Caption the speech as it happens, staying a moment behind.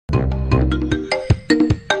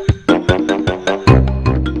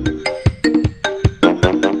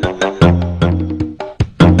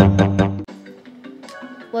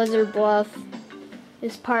Bluff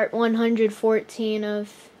is part 114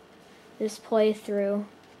 of this playthrough.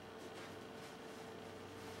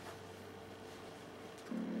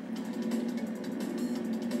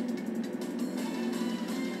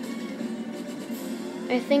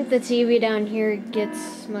 I think the TV down here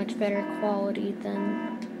gets much better quality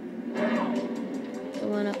than the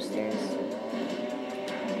one upstairs.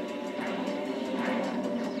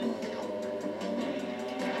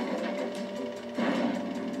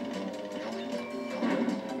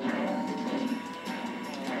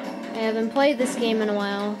 I haven't played this game in a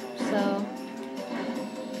while, so...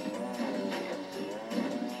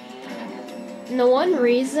 And the one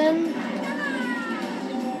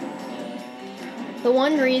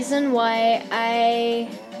reason why I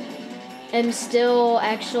am still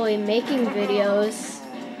actually making videos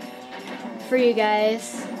for you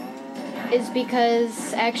guys is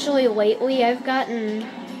because actually lately I've gotten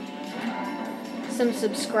some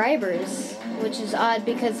subscribers, which is odd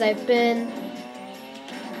because I've been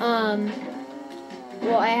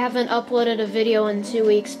well, I haven't uploaded a video in 2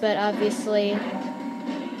 weeks, but obviously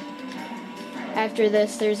after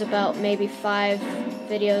this there's about maybe 5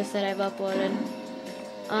 videos that I've uploaded.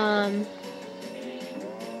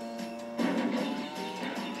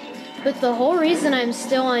 But the whole reason I'm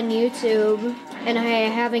still on YouTube and I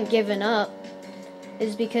haven't given up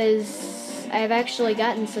is because I've actually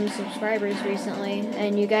gotten some subscribers recently,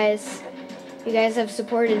 and you guys have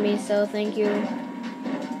supported me, so thank you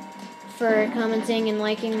for commenting and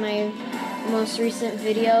liking my most recent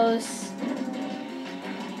videos.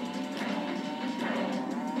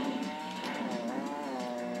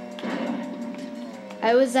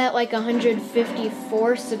 I was at like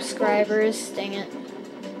 154 subscribers, dang it,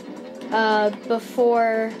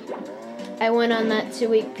 before I went on that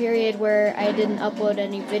 2-week period where I didn't upload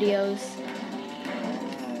any videos.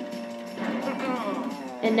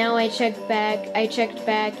 And now I checked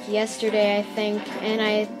back yesterday, I think, and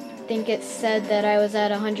I think it said that I was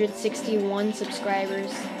at 161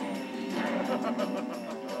 subscribers.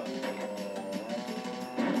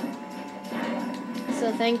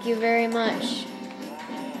 So thank you very much.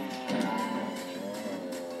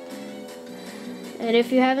 And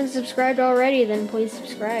if you haven't subscribed already, then please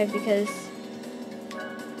subscribe, because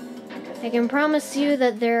I can promise you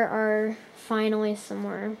that there are finally some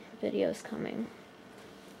more videos coming.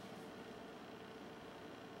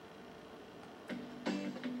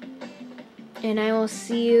 And I will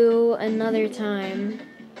see you another time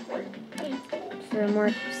for more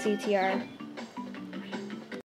CTR.